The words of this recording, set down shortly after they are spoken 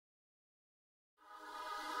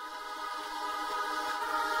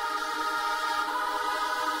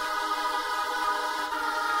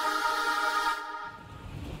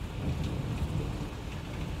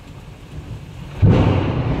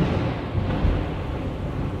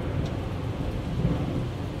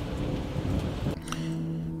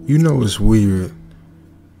You know it's weird.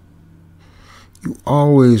 You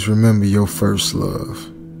always remember your first love.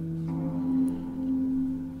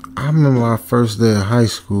 I remember my first day of high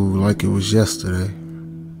school like it was yesterday.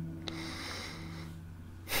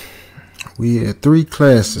 We had 3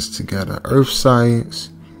 classes together: Earth Science,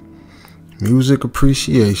 Music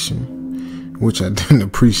Appreciation, which I didn't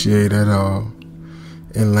appreciate at all,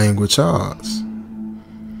 and Language Arts,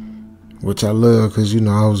 which I love because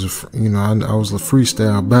I was a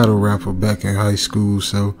freestyle battle rapper back in high school.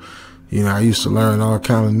 So I used to learn all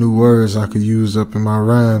kind of new words I could use up in my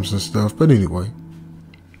rhymes and stuff. But anyway,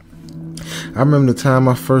 I remember the time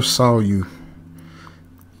I first saw you.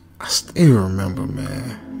 I still remember,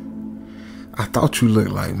 man. I thought you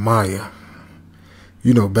looked like Maya.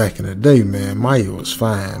 Back in the day, man, Maya was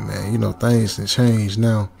fine, man. Things have changed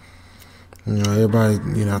now. Everybody,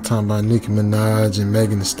 talking about Nicki Minaj and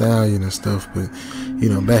Megan Thee Stallion and stuff. But,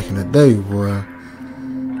 back in the day, boy,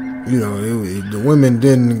 the women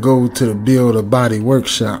didn't go to the build a body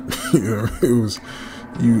workshop. It was,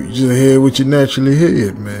 you just had what you naturally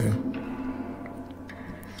had, man.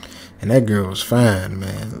 And that girl was fine,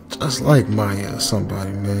 man. Just like Maya or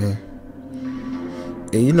somebody, man.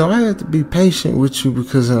 And I had to be patient with you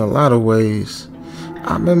because in a lot of ways,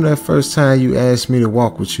 I remember that first time you asked me to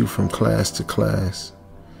walk with you from class to class.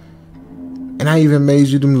 And I even made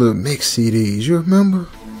you them little mix CDs, you remember?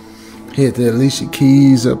 Had the Alicia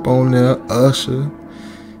Keys up on there, Usher,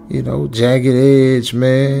 Jagged Edge,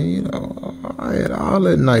 man. I had all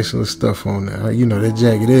that nice little stuff on there. That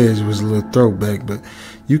Jagged Edge was a little throwback, but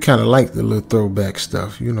you kind of like the little throwback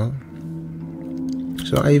stuff, So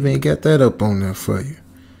I even got that up on there for you.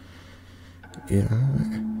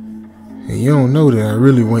 And you don't know that I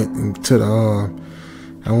really went to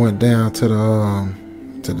I went down to the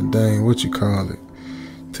dang, what you call it,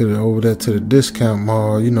 over there to the discount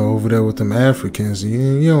mall, over there with them Africans.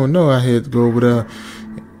 You don't know I had to go over there,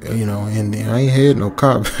 and I ain't had no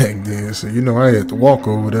car back then, so I had to walk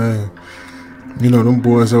over there. Them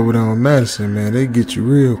boys over there on Madison, man, they get you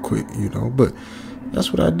real quick, but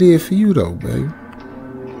that's what I did for you though, baby.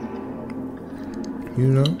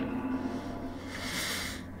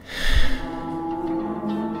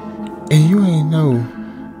 And you ain't know,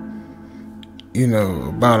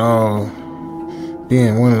 about all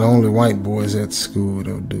being one of the only white boys at the school,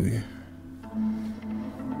 though, do you?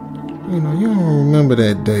 You don't remember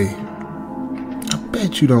that day. I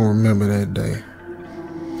bet you don't remember that day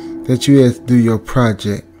that you had to do your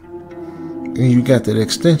project and you got that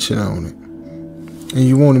extension on it and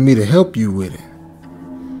you wanted me to help you with it.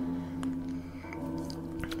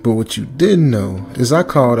 But what you didn't know is I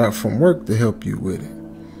called out from work to help you with it.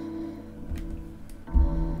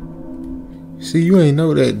 See, you ain't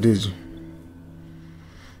know that, did you?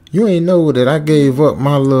 You ain't know that I gave up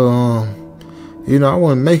my little, I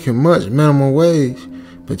wasn't making much minimum wage,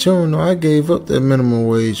 but you don't know I gave up that minimum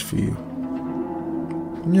wage for you.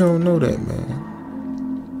 You don't know that, man.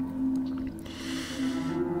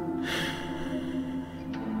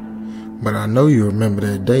 But I know you remember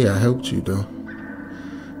that day I helped you, though.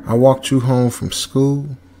 I walked you home from school,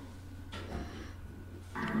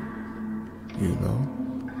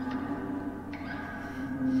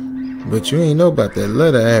 But you ain't know about that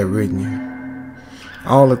letter I had written you.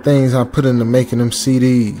 All the things I put into making them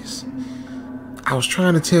CDs. I was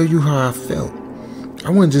trying to tell you how I felt. I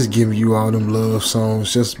wasn't just giving you all them love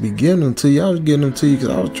songs just to be giving them to you. I was giving them to you because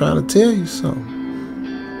I was trying to tell you something.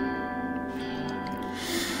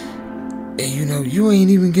 And you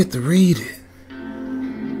ain't even get to read it.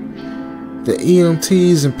 The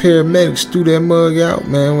EMTs and paramedics threw that mug out,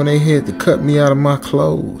 man, when they had to cut me out of my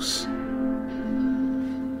clothes.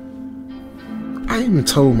 I even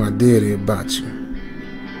told my daddy about you.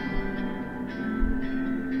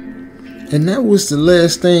 And that was the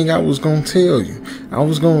last thing I was going to tell you. I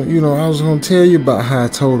was going to tell you about how I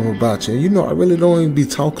told him about you. I really don't even be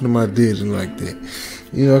talking to my daddy like that.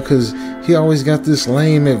 Because he always got this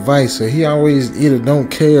lame advice, or he always either don't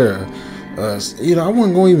care. I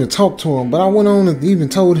wasn't going to even talk to him, but I went on and even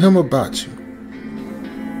told him about you.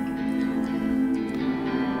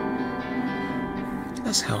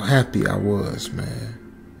 That's how happy I was, man.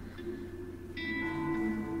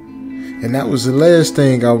 And that was the last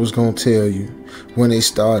thing I was going to tell you when they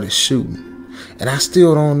started shooting. And I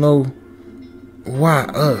still don't know why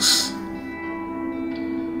us.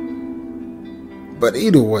 But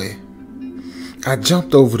either way, I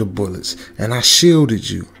jumped over the bullets and I shielded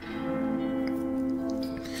you.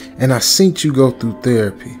 And I seen you go through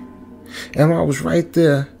therapy. And I was right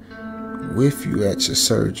there with you at your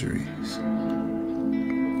surgeries.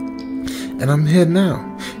 And I'm here now.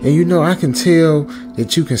 And I can tell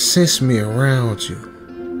that you can sense me around you.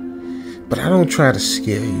 But I don't try to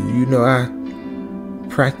scare you. You know, I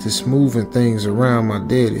practice moving things around my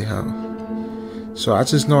daddy house. So I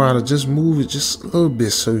just know how to just move it just a little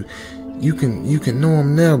bit so you can know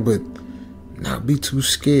him now, but not be too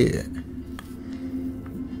scared.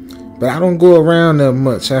 But I don't go around that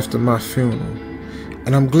much after my funeral.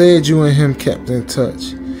 And I'm glad you and him kept in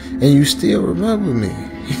touch. And you still remember me.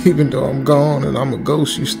 Even though I'm gone and I'm a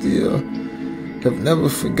ghost, you still have never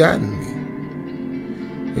forgotten me.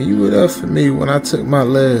 And you were there for me when I took my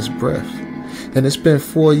last breath. And it's been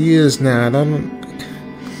 4 years now, and I don't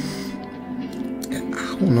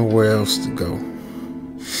know where else to go.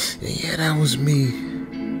 And yeah, that was me.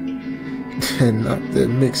 And not that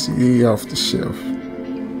Mixie E off the shelf.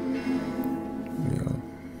 You know,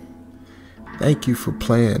 thank you for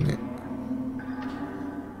playing it.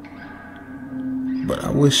 But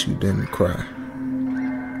I wish you didn't cry.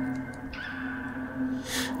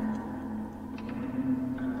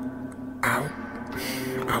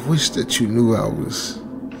 I wish that you knew I was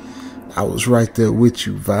right there with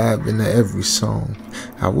you, vibing to every song.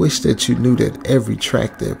 I wish that you knew that every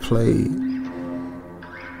track that played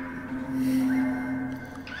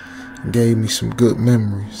gave me some good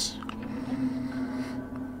memories.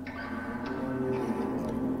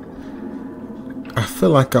 I feel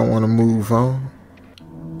like I want to move on.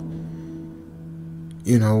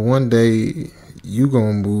 You know, one day you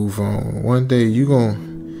gonna move on. One day you gonna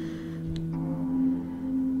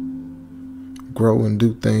grow and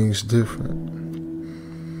do things different.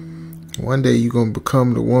 One day you're going to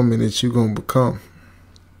become the woman that you're going to become.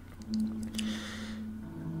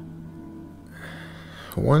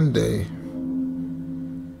 One day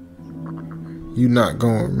you're not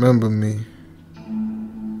going to remember me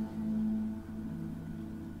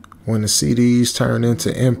when the CDs turn into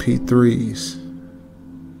MP3s.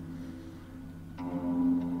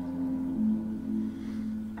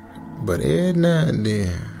 But every now and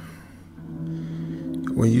then,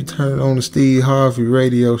 when you turn on the Steve Harvey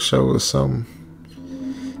radio show or something,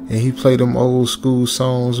 and he play them old school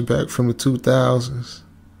songs back from the 2000s,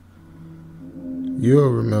 you'll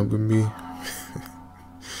remember me.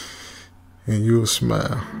 And you'll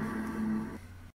smile.